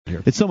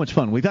here. It's so much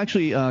fun. We've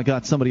actually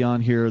got somebody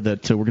on here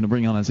that we're going to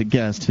bring on as a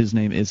guest. His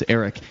name is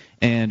Erik.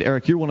 And,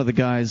 Erik, you're one of the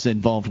guys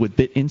involved with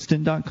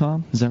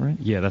BitInstant.com. Is that right?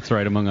 Yeah, that's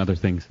right, among other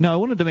things. Now, I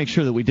wanted to make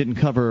sure that we didn't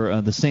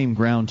cover the same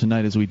ground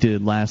tonight as we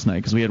did last night,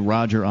 because we had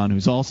Roger on,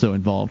 who's also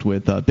involved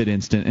with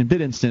BitInstant. And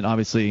BitInstant,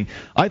 obviously,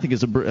 I think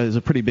is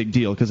a pretty big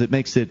deal, because it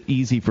makes it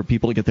easy for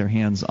people to get their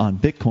hands on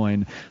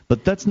Bitcoin.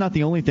 But that's not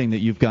the only thing that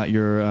you've got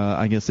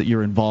I guess that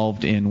you're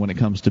involved in when it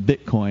comes to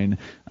Bitcoin.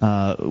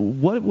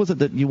 What was it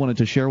that you wanted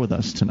to share with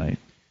us tonight?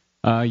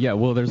 Yeah,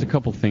 well, there's a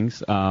couple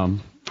things.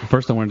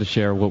 First, I wanted to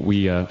share what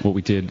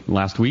we did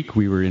last week.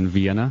 We were in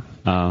Vienna.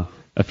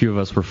 A few of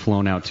us were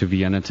flown out to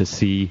Vienna to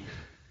see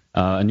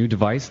a new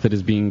device that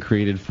is being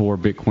created for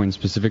Bitcoin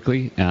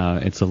specifically.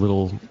 It's a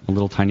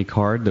little tiny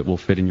card that will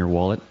fit in your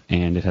wallet,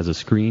 and it has a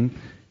screen,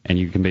 and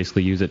you can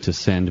basically use it to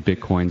send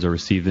Bitcoins or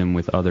receive them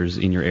with others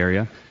in your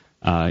area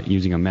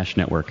using a mesh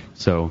network.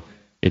 So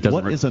it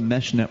doesn't. What is a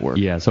mesh network?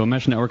 Yeah, so a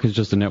mesh network is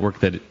just a network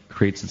that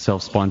creates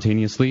itself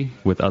spontaneously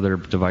with other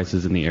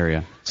devices in the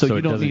area. So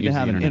you don't need to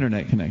have an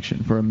internet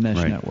connection for a mesh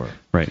network.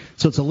 Right.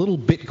 So it's a little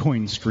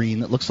Bitcoin screen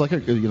that looks like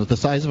the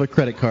size of a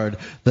credit card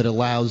that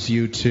allows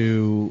you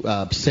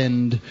to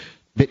send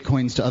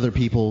Bitcoins to other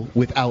people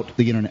without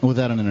an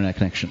internet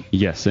connection.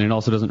 Yes, and it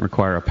also doesn't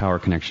require a power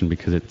connection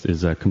because it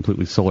is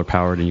completely solar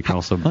powered, and you can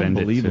also bend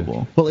it.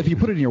 Unbelievable. Well, if you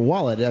put it in your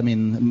wallet, I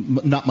mean,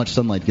 not much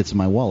sunlight gets in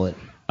my wallet.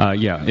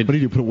 Yeah. What do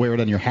you do? Wear it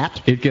on your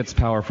hat? It gets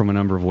power from a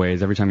number of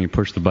ways. Every time you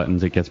push the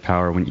buttons, it gets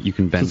power when you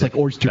can bend So it's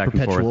like Oyster back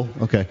Perpetual. And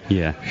forth. Okay.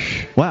 Yeah.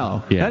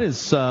 Wow. Yeah. That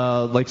is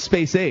like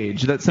space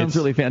age. That sounds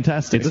really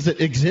fantastic. Does it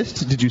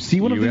exist? Did you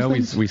see one of these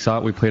things? We saw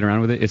it. We played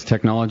around with it. It's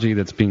technology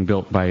that's being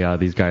built by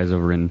these guys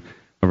over in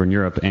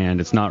Europe, and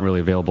it's not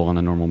really available on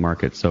the normal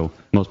market. So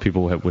most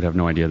people would have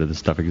no idea that this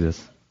stuff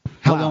exists.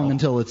 How long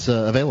until it's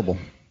available?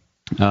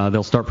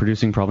 They'll start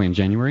producing probably in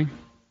January.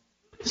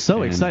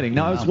 So exciting.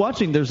 Now, I was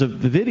watching, there's a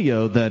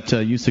video that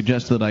you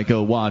suggested that I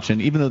go watch,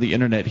 and even though the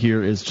internet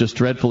here is just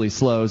dreadfully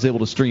slow, I was able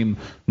to stream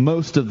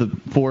most of the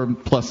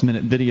 4+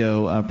 minute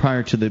video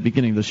prior to the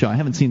beginning of the show. I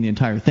haven't seen the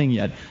entire thing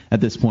yet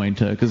at this point,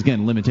 because,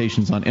 again,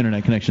 limitations on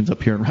internet connections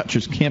up here in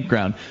Rogers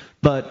Campground.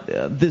 But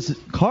this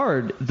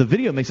card, the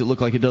video makes it look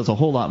like it does a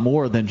whole lot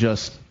more than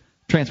just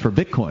transfer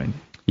Bitcoin.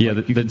 Yeah,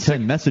 you can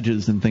send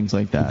messages and things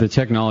like that. The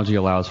technology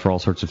allows for all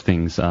sorts of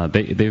things.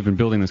 They've been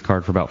building this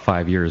card for about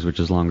 5 years, which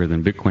is longer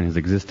than Bitcoin has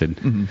existed.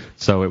 Mm-hmm.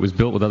 So it was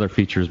built with other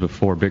features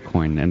before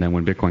Bitcoin, and then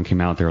when Bitcoin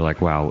came out, they were like,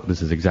 wow,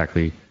 this is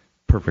exactly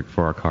perfect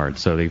for our card.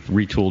 So they've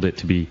retooled it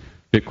to be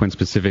Bitcoin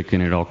specific,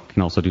 and it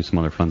can also do some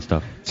other fun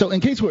stuff. So in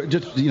case we're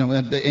just,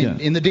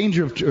 in the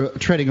danger of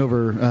treading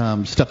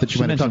over stuff that you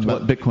might have talked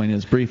about. What Bitcoin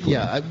is briefly.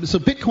 Yeah, so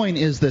Bitcoin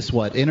is this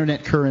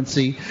internet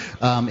currency.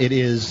 It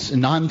is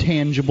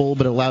non-tangible,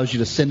 but it allows you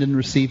to send and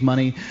receive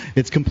money.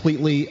 It's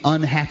completely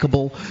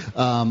unhackable.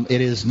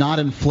 It is not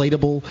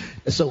inflatable.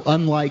 So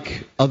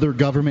unlike other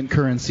government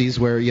currencies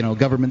where,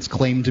 governments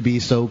claim to be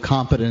so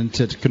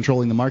competent at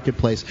controlling the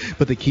marketplace,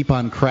 but they keep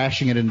on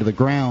crashing it into the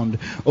ground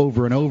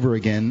over and over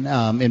again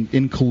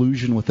in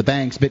collusion with the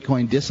banks,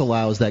 Bitcoin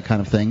disallows that kind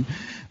of thing.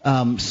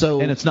 And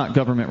it's not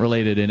government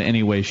related in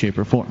any way, shape,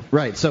 or form.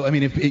 Right. So I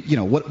mean,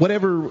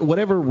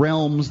 whatever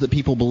realms that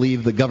people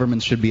believe the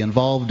governments should be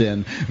involved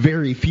in,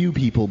 very few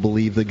people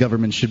believe the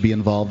government should be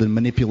involved in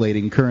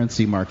manipulating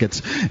currency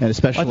markets, and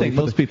especially I think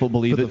most people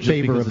believe it just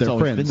because it's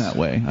always been that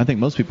way. I think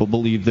most people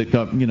believe that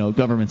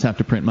governments have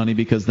to print money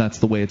because that's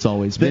the way it's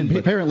always been. But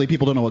apparently,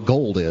 people don't know what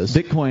gold is.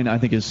 Bitcoin, I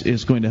think,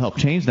 is going to help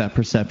change that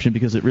perception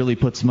because it really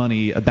puts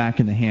money back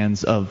in the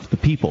hands of the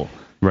people.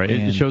 Right.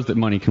 It shows that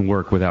money can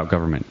work without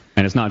government.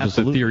 And it's not just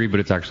a theory, but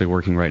it's actually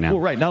working right now.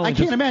 Well, right. I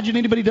can't imagine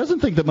anybody doesn't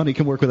think that money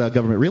can work without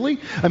government. Really?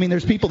 I mean,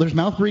 there's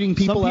mouth-breathing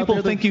people out there. Some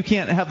people think you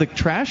can't have the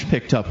trash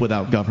picked up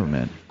without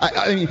government.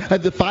 I mean,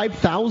 the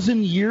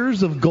 5,000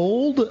 years of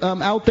gold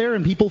out there,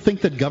 and people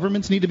think that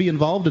governments need to be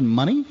involved in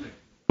money?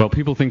 Well,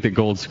 people think that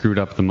gold screwed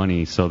up the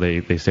money, so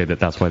they say that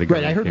that's why the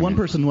government. Right, I heard one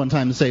person one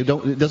time say,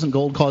 doesn't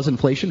gold cause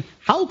inflation?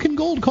 How can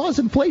gold cause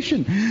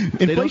inflation?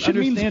 Inflation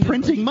means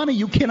printing money.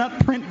 You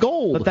cannot print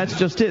gold. But that's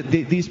just it.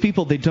 These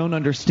people, they don't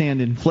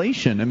understand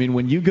inflation. I mean,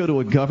 when you go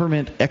to a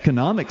government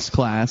economics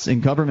class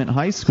in government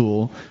high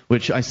school,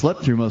 which I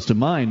slept through most of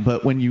mine,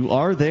 but when you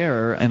are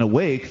there and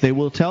awake, they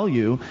will tell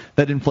you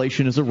that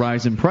inflation is a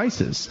rise in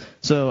prices.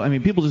 So, I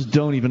mean, people just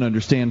don't even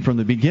understand from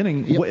the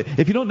beginning. Yep.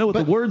 If you don't know what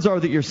the words are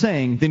that you're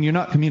saying, then you're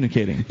not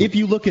communicating. If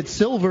you look at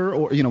silver,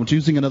 or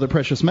choosing another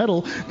precious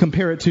metal,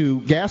 compare it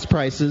to gas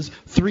prices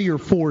 3 or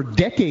 4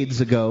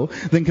 decades ago,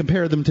 then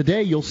compare them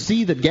today, you'll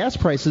see that gas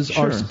prices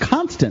are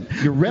constant.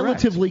 You're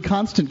relatively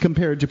constant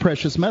compared to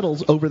precious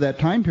metals over that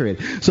time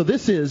period. So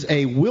this is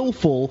a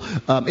willful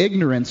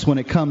ignorance when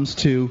it comes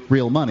to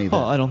real money.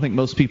 Well, I don't think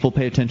most people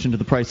pay attention to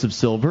the price of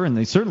silver, and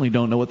they certainly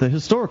don't know what the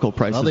historical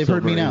price of silver is. Well,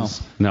 they've heard me now.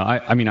 No,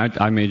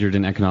 I majored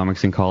in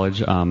economics in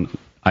college.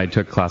 I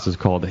took classes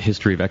called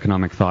History of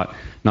Economic Thought.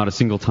 Not a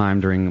single time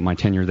during my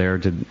tenure there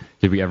did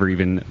we ever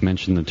even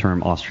mention the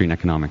term Austrian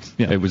economics.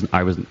 Yeah.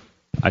 I was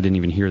I didn't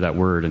even hear that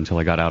word until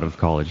I got out of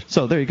college.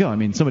 So there you go. I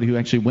mean, somebody who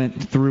actually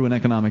went through an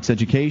economics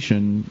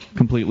education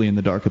completely in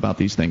the dark about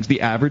these things.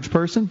 The average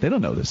person, they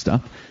don't know this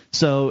stuff.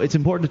 So it's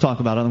important to talk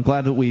about it. I'm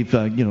glad that we've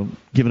given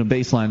a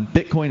baseline.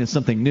 Bitcoin is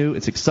something new.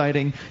 It's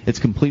exciting. It's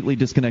completely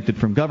disconnected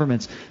from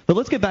governments. But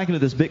let's get back into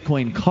this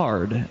Bitcoin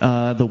card.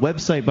 The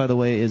website, by the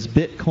way, is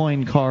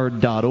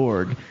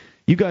bitcoincard.org.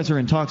 You guys are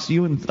in talks.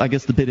 You and I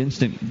guess the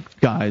BitInstant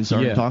guys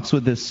are in talks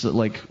with this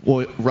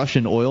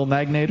Russian oil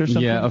magnate or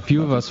something. Yeah, a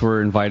few of us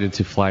were invited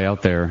to fly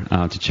out there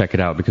to check it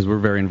out because we're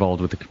very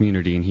involved with the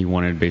community, and he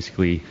wanted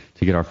basically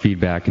to get our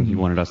feedback, and he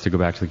wanted us to go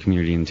back to the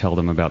community and tell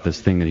them about this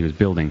thing that he was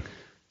building.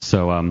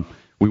 So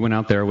we went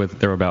out there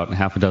there were about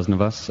half a dozen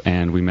of us,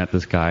 and we met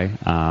this guy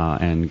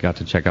and got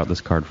to check out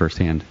this card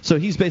firsthand. So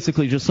he's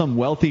basically just some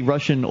wealthy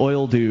Russian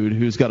oil dude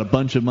who's got a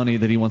bunch of money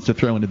that he wants to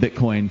throw into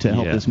Bitcoin to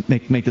help this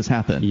make this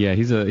happen. Yeah,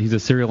 he's a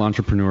serial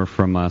entrepreneur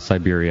from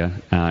Siberia.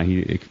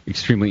 He's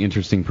extremely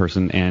interesting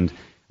person, and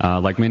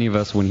like many of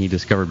us, when he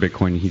discovered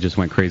Bitcoin, he just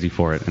went crazy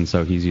for it, and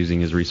so he's using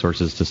his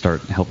resources to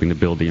start helping to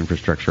build the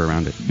infrastructure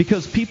around it.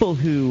 Because people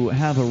who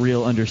have a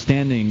real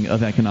understanding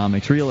of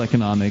economics, real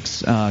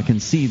economics, can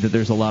see that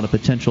there's a lot of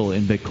potential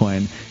in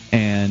Bitcoin,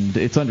 and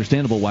it's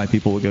understandable why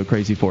people would go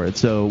crazy for it.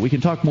 So we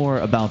can talk more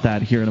about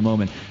that here in a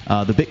moment.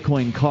 The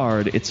Bitcoin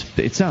card,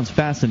 it sounds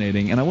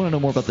fascinating, and I want to know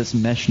more about this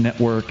mesh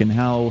network and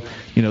how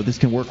this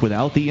can work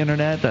without the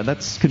internet.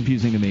 That's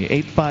confusing to me.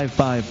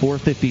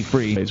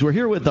 855-450-FREE. We're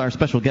here with our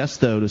special guest,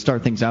 though, to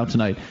start things out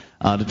tonight,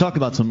 to talk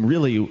about some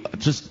really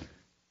just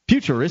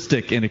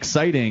futuristic and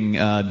exciting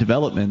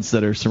developments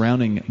that are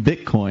surrounding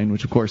Bitcoin,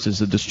 which of course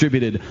is a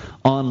distributed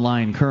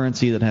online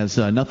currency that has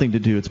nothing to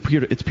do. It's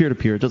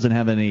peer-to-peer. It doesn't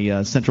have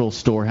any central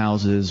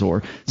storehouses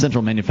or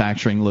central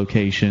manufacturing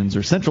locations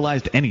or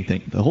centralized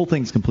anything. The whole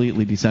thing's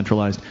completely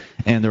decentralized,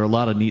 and there are a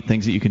lot of neat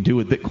things that you can do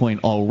with Bitcoin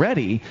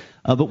already.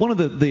 But one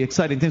of the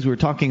exciting things we were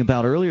talking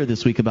about earlier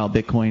this week about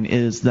Bitcoin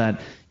is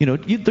that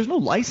there's no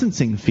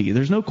licensing fee.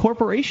 There's no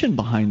corporation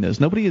behind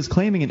this. Nobody is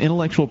claiming an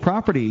intellectual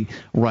property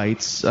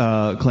rights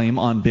claim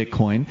on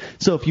Bitcoin.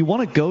 So if you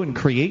want to go and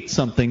create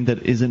something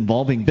that is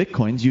involving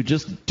Bitcoins, you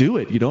just do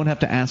it. You don't have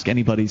to ask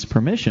anybody's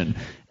permission.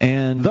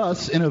 And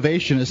thus,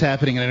 innovation is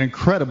happening at an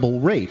incredible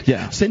rate.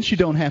 Yeah. Since you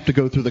don't have to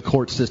go through the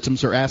court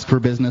systems or ask for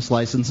business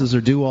licenses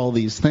or do all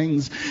these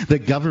things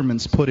that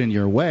governments put in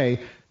your way,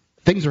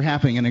 things are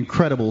happening at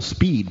incredible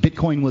speed.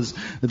 Bitcoin was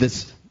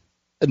this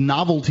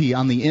novelty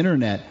on the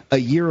internet a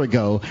year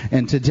ago,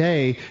 and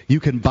today you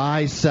can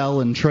buy, sell,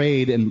 and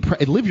trade and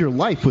live your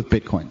life with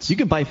Bitcoins. You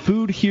can buy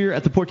food here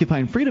at the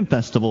Porcupine Freedom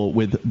Festival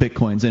with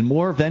Bitcoins, and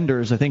more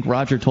vendors. I think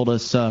Roger told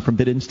us from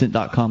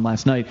BitInstant.com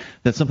last night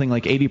that something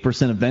like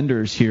 80% of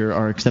vendors here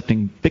are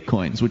accepting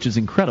Bitcoins, which is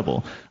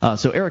incredible.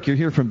 So Eric, you're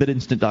here from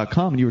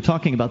BitInstant.com, and you were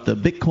talking about the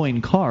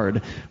Bitcoin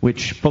card,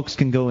 which folks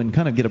can go and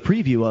kind of get a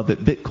preview of at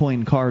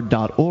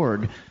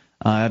bitcoincard.org.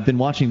 I've been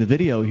watching the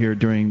video here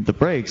during the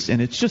breaks,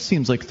 and it just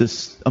seems like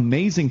this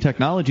amazing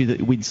technology that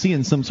we'd see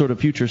in some sort of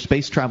future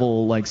space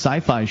travel like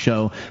sci-fi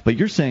show. But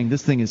you're saying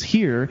this thing is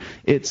here.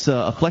 It's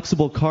a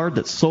flexible card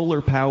that's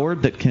solar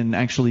powered that can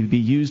actually be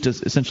used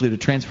as essentially to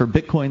transfer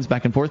Bitcoins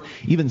back and forth,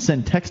 even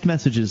send text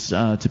messages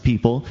to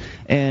people.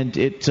 And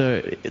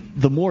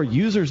the more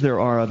users there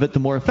are of it, the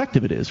more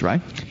effective it is,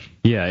 right?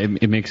 Yeah,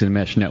 it makes a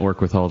mesh network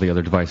with all the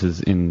other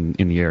devices in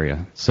the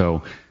area.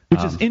 So.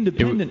 Which is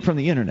independent from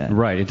the internet.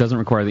 Right. It doesn't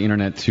require the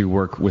internet to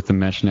work with the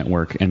mesh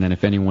network. And then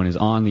if anyone is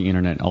on the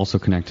internet also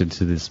connected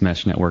to this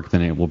mesh network,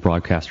 then it will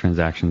broadcast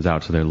transactions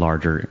out to their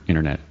larger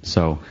internet.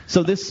 So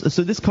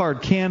this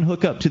card can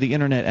hook up to the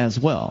internet as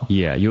well.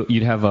 Yeah.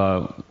 You'd have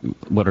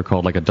what are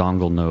called like a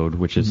dongle node,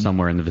 which is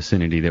somewhere in the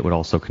vicinity that would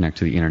also connect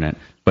to the internet.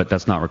 But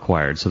that's not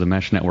required. So the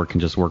mesh network can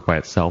just work by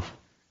itself.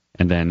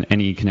 And then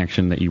any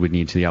connection that you would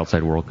need to the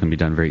outside world can be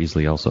done very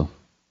easily also.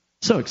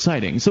 So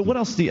exciting. So what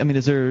else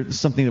is there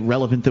something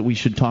relevant that we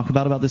should talk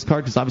about this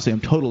card? Because obviously I'm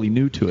totally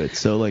new to it.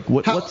 So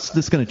what's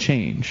this going to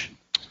change?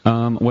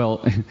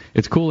 Well,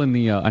 it's cool in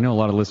the I know a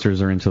lot of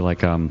listeners are into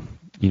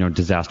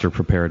disaster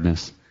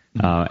preparedness.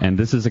 And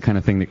this is the kind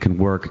of thing that can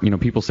work.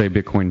 People say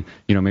Bitcoin,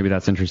 maybe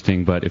that's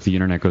interesting, but if the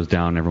internet goes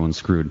down, everyone's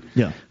screwed.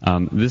 Yeah.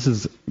 This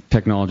is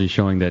technology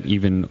showing that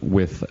even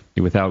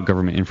without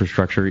government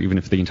infrastructure, even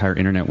if the entire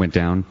internet went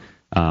down,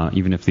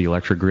 even if the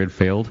electric grid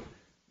failed,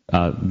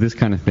 this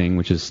kind of thing,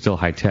 which is still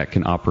high-tech,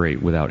 can operate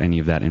without any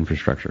of that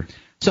infrastructure.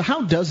 So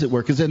how does it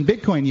work? Because in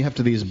Bitcoin you have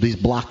to these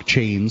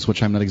blockchains,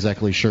 which I'm not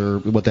exactly sure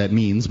what that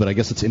means, but I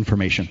guess it's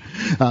information.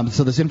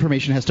 So this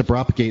information has to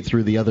propagate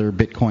through the other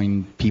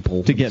Bitcoin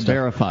people to get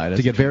verified.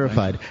 To get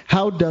verified.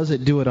 How does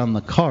it do it on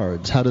the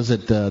cards? How does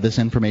it this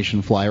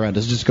information fly around?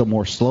 Does it just go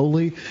more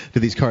slowly? Do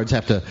these cards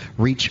have to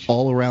reach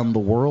all around the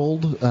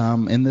world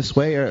in this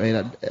way,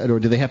 or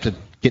do they have to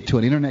get to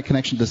an internet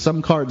connection? Does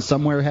some card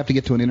somewhere have to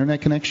get to an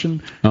internet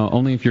connection?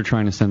 Only if you're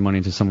trying to send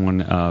money to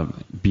someone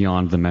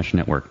beyond the mesh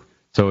network.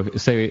 So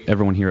say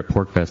everyone here at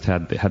Porcfest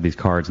had these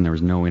cards and there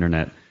was no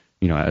internet,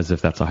 as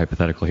if that's a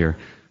hypothetical here.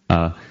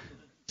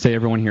 Say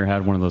everyone here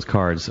had one of those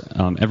cards.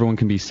 Everyone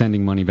can be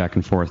sending money back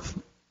and forth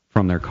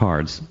from their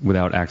cards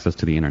without access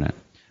to the internet.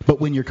 But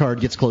when your card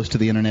gets close to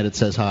the internet, it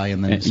says hi,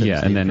 and then it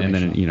sends and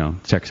then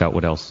checks out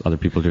what else other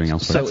people are doing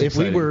elsewhere. So if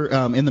we were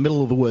in the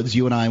middle of the woods,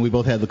 you and I, and we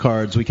both had the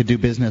cards, we could do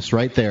business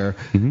right there,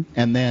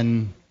 and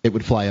then it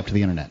would fly up to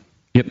the internet.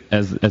 Yep,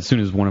 as soon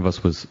as one of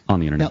us was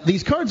on the internet. Now,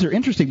 these cards are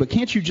interesting, but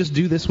can't you just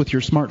do this with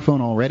your smartphone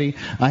already?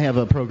 I have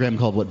a program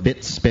called,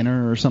 Bit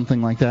Spinner or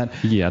something like that?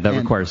 Yeah, that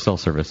requires cell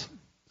service.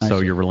 So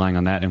you're relying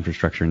on that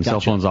infrastructure, and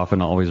cell phones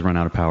often always run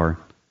out of power.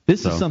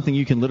 This is something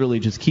you can literally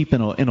just keep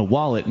in a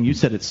wallet, and you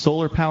said it's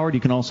solar powered. You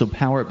can also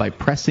power it by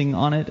pressing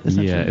on it.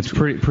 Yeah, it's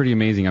pretty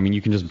amazing. I mean,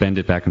 you can just bend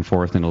it back and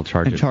forth, and it'll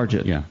charge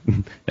it. Yeah,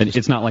 and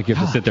it's not like you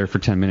have to sit there for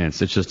 10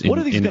 minutes. It's just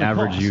in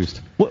average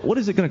use. What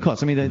is it going to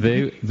cost? I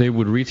mean, they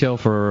would retail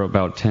for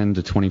about $10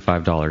 to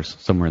 $25,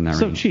 somewhere in that range.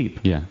 So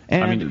cheap. Yeah,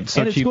 and it's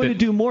going to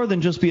do more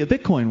than just be a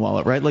Bitcoin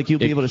wallet, right? Like you'll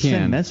be able to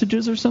send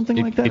messages or something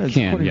like that.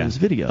 According to this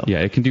video. Yeah,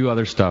 it can do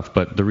other stuff,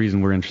 but the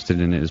reason we're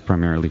interested in it is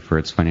primarily for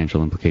its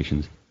financial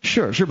implications.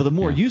 Sure, but the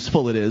more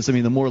useful it is, I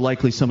mean, the more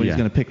likely somebody's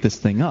going to pick this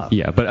thing up.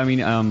 Yeah, but I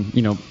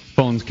mean,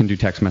 phones can do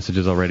text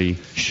messages already.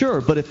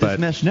 Sure, but if this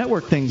mesh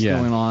network thing's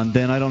going on,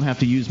 then I don't have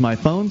to use my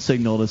phone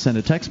signal to send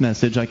a text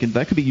message.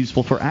 That could be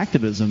useful for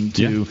activism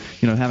to,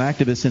 have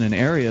activists in an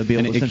area be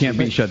able to. It can't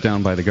be shut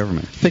down by the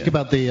government. Think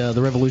about the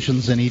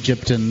revolutions in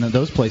Egypt and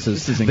those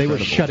places. They were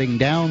shutting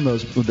down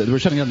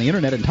the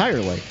internet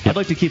entirely. I'd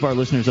like to keep our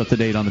listeners up to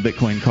date on the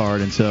Bitcoin card,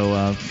 and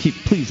so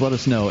please let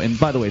us know. And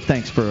by the way,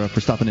 thanks for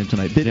stopping in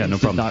tonight. No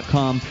problem.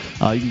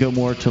 You can go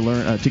more to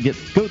learn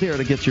go there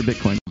to get your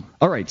Bitcoin.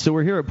 All right, so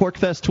we're here at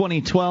Porcfest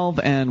 2012,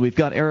 and we've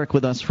got Erik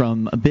with us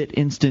from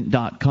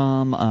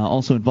BitInstant.com,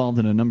 also involved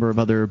in a number of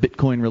other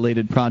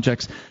Bitcoin-related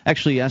projects.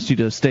 Actually, asked you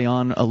to stay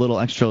on a little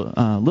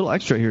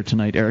extra here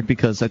tonight, Erik,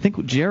 because I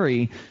think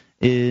Jerry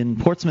in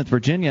Portsmouth,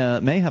 Virginia,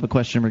 may have a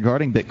question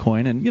regarding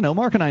Bitcoin. And,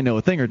 Mark and I know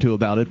a thing or two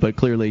about it, but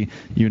clearly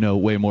you know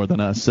way more than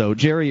us. So,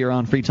 Jerry, you're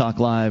on Free Talk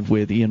Live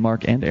with Ian,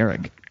 Mark, and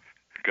Erik.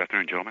 Good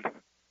afternoon, gentlemen.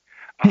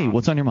 Hey,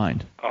 what's on your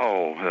mind?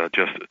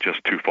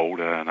 Just twofold,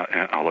 and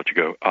I'll let you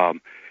go.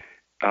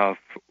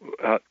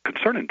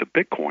 Concerning the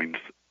Bitcoins,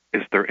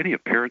 is there any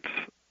appearance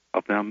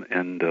of them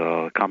in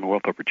the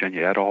Commonwealth of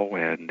Virginia at all?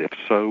 And if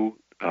so,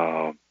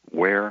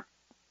 where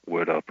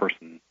would a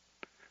person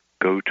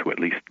go to at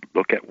least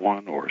look at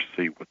one or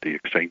see what the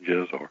exchange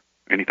is or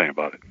anything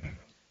about it?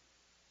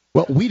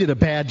 Well, we did a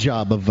bad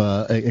job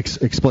of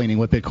explaining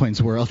what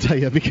Bitcoins were, I'll tell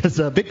you, because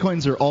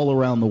Bitcoins are all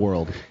around the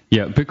world.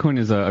 Yeah, Bitcoin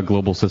is a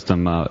global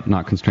system,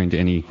 not constrained to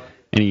any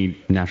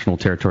national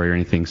territory or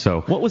anything.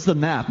 So, what was the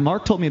map?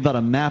 Mark told me about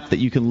a map that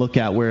you can look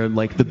at where,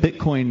 like, the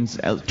Bitcoin's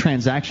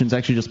transactions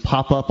actually just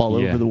pop up all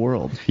over the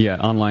world. Yeah,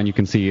 online you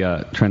can see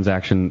a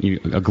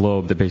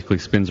globe that basically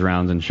spins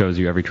around and shows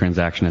you every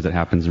transaction as it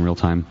happens in real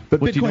time. But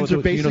Bitcoins are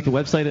basic. Do you know what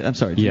the website is? I'm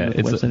sorry.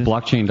 It's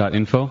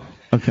blockchain.info.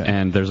 Okay.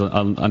 And there's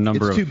a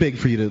number It's too big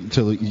for you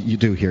to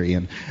do here,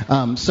 Ian.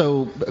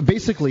 So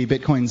basically,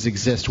 Bitcoins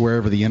exist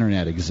wherever the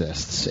internet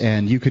exists,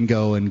 and you can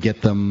go and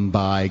get them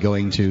by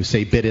going to,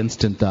 say,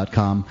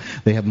 bitinstant.com.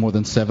 They have more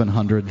than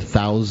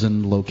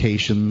 700,000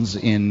 locations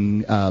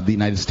in the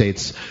United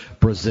States,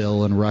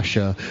 Brazil, and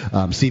Russia.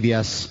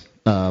 CVS,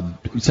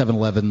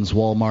 7-Elevens,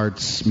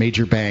 Walmarts,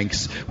 major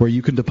banks, where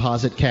you can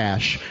deposit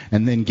cash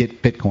and then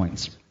get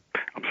Bitcoins.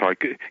 I'm sorry,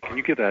 can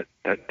you give that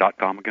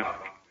 .com again?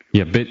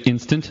 Yeah,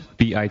 BitInstant,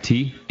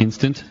 B-I-T,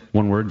 instant,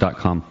 one word,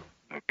 .com.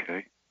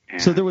 Okay.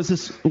 So there was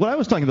this, what I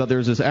was talking about, there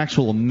was this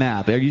actual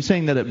map. Are you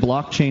saying that at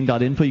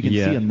blockchain.info you can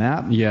see a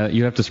map? Yeah,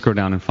 you have to scroll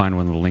down and find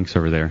one of the links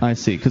over there. I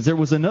see, because there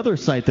was another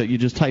site that you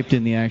just typed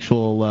in the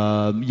actual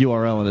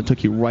URL and it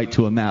took you right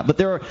to a map. But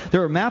there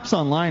are maps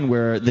online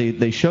where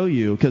they show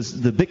you,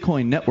 because the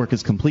Bitcoin network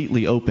is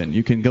completely open.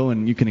 You can go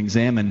and you can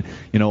examine,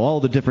 all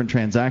the different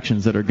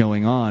transactions that are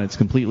going on. It's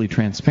completely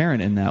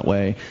transparent in that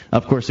way.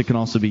 Of course, it can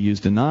also be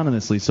used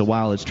anonymously, so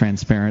while it's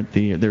transparent,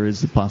 there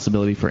is the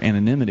possibility for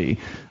anonymity.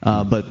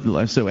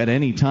 So at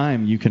any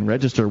time you can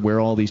register where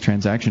all these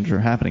transactions are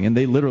happening, and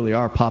they literally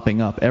are popping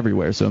up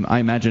everywhere. So I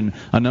imagine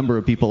a number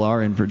of people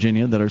are in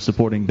Virginia that are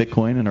supporting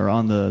Bitcoin and are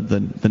on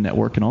the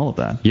network and all of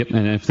that. Yep,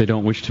 and if they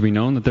don't wish to be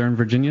known that they're in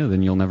Virginia,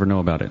 then you'll never know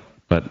about it.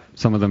 But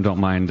some of them don't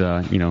mind,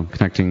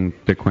 connecting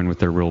Bitcoin with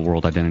their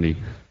real-world identity.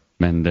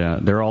 And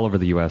they're all over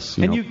the U.S.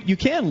 And you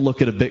can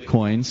look at a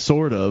Bitcoin,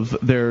 sort of.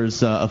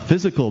 There's a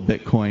physical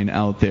Bitcoin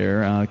out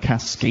there,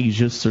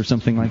 Cascagius or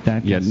something like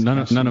that. Yeah, none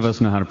of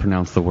us know how to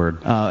pronounce the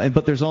word.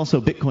 But there's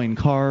also Bitcoin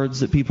cards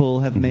that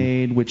people have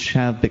made, which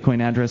have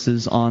Bitcoin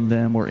addresses on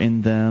them or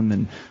in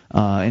them.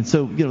 And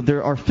so,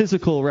 there are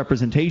physical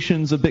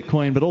representations of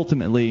Bitcoin, but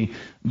ultimately,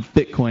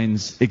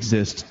 Bitcoins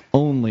exist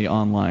only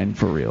online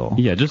for real.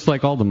 Yeah, just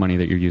like all the money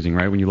that you're using,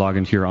 right? When you log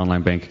into your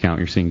online bank account,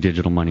 you're seeing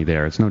digital money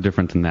there. It's no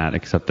different than that,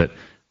 except that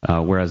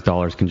whereas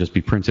dollars can just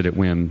be printed at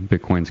whim,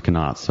 Bitcoins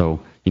cannot.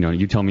 So,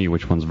 you tell me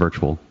which one's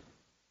virtual.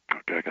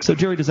 So,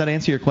 Jerry, does that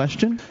answer your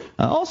question?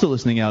 Also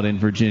listening out in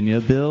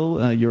Virginia,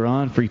 Bill, you're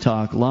on Free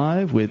Talk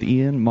Live with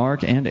Ian,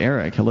 Mark, and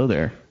Erik. Hello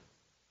there.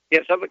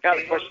 Yes, I've got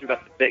a question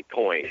about the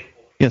Bitcoin.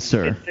 Yes,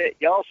 sir.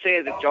 Y'all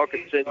said that y'all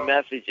could send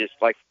messages,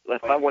 like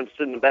if I want to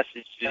send a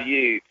message to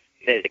you,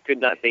 that it could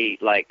not be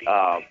like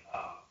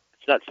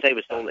it's not the same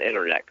as on the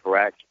internet,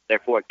 correct?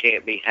 Therefore, it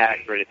can't be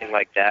hacked or anything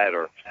like that,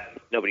 or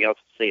nobody else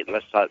can see it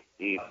unless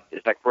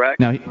is that correct?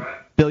 Now,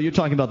 Bill, you're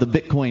talking about the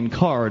Bitcoin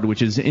card,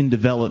 which is in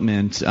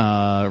development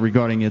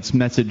regarding its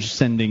message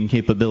sending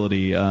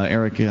capability.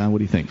 Eric, what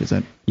do you think? Is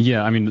that?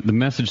 Yeah, I mean, the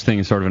message thing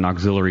is sort of an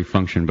auxiliary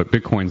function, but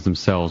Bitcoins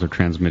themselves are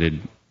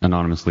transmitted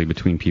anonymously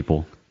between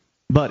people.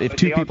 But if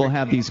two people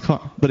have these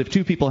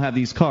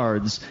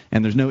cards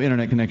and there's no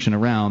internet connection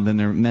around, then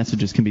their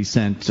messages can be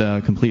sent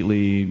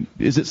completely.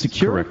 Is it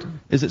secure? Correct.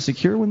 Is it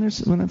secure when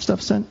that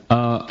stuff's sent?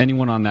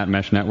 Anyone on that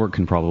mesh network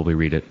can probably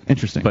read it.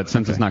 Interesting. But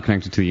since it's not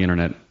connected to the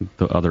internet,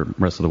 the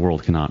rest of the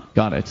world cannot.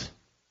 Got it.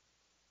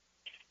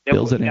 Now,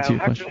 Bill, does that answer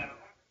your question?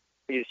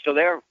 Are you still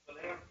there?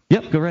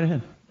 Yep. Go right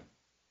ahead.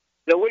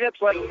 No, we'd have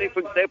to, like, say,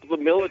 for example,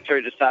 the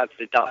military decides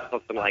to adopt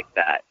something like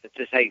that. It's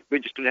just, hey, we're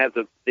just going to have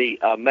the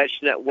mesh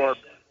network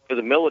for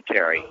the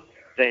military.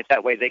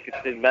 That way they can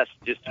send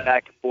messages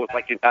back and forth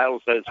like in battle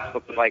zones or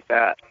something like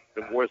that,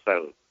 in war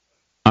zones.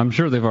 I'm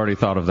sure they've already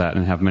thought of that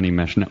and have many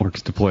mesh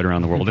networks deployed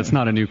around the world. It's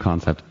not a new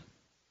concept.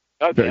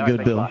 Okay, very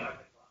good, Bill.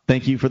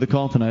 Thank you for the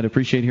call tonight.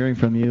 Appreciate hearing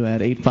from you at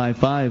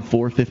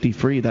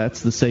 855-450-FREE. That's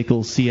the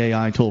SACL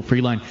CAI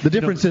toll-free line. The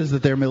difference is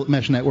that their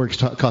mesh networks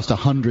cost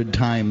 100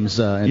 times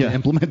to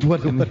implement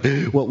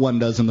what one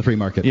does in the free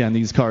market. Yeah, and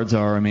these cards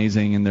are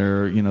amazing, and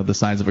they're the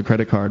size of a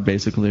credit card,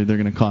 basically. They're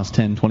going to cost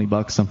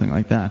 $10-20, something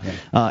like that.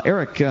 Yeah.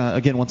 Eric,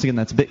 once again,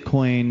 that's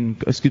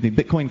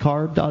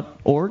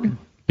bitcoincard.org.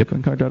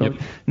 Bitcoincard.org.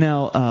 Yep.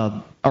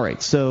 Now, all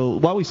right, so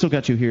while we still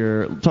got you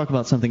here, talk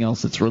about something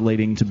else that's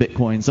relating to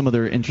Bitcoin, some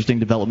other interesting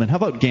development. How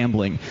about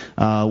gambling?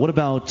 What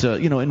about,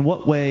 in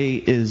what way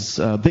is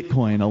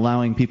Bitcoin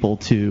allowing people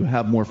to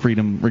have more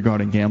freedom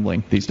regarding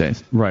gambling these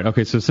days? Right,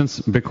 okay, so since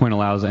Bitcoin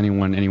allows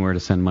anyone anywhere to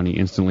send money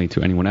instantly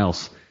to anyone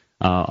else,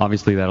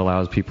 obviously that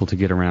allows people to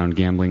get around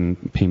gambling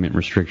payment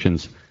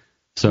restrictions.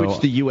 Which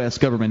the U.S.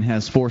 government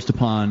has forced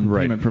upon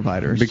payment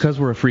providers. Because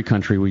we're a free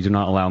country, we do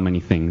not allow many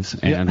things,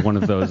 and one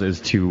of those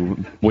is to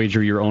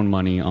wager your own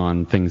money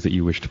on things that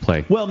you wish to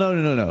play. Well,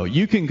 no.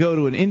 You can go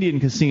to an Indian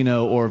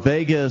casino or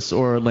Vegas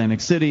or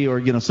Atlantic City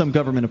or some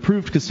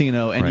government-approved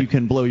casino, and you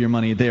can blow your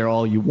money there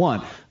all you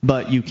want.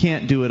 But you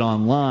can't do it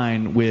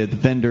online with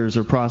vendors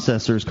or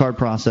processors, card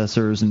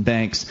processors, and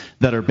banks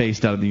that are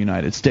based out of the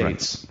United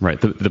States. Right.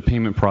 The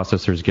payment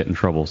processors get in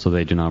trouble, so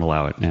they do not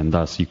allow it, and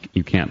thus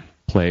you can't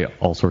play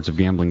all sorts of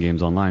gambling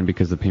games online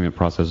because the payment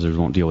processors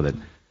won't deal with it.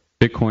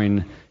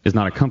 Bitcoin is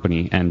not a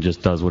company and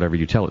just does whatever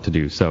you tell it to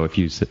do. So if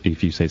you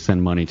say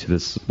send money to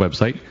this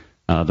website,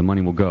 the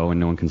money will go and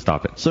no one can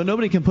stop it. So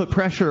nobody can put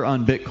pressure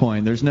on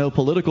Bitcoin. There's no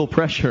political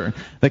pressure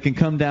that can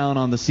come down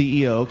on the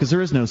CEO because there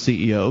is no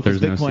CEO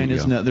because Bitcoin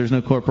is there's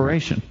no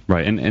corporation.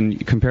 Right,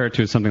 and compare it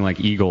to something like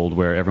e-gold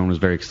where everyone was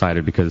very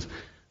excited because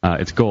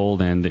it's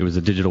gold, and it was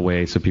a digital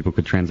way so people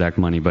could transact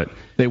money. But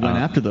they went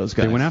after those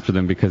guys. They went after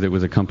them because it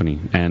was a company,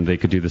 and they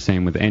could do the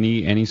same with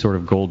any sort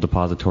of gold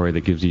depository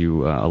that gives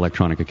you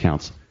electronic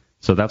accounts.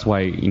 So that's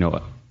why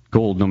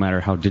gold, no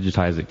matter how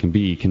digitized it can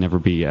be, can never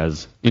be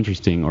as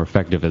interesting or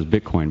effective as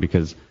Bitcoin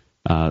because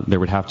there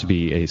would have to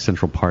be a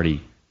central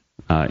party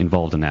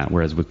involved in that,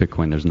 whereas with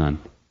Bitcoin there's none.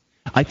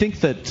 I think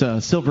that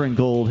silver and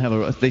gold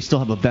still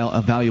have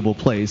a valuable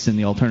place in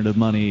the alternative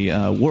money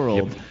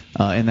world,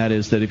 and that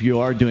is that if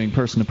you are doing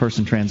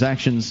person-to-person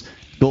transactions,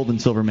 gold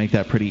and silver make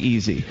that pretty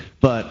easy.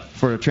 But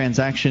for a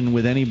transaction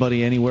with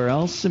anybody anywhere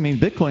else, I mean,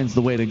 Bitcoin's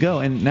the way to go.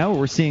 And now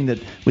we're seeing that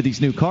with these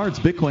new cards,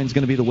 Bitcoin's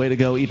going to be the way to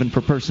go even for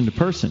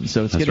person-to-person.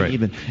 So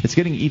it's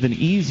getting even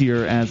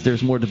easier as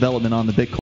there's more development on the Bitcoin.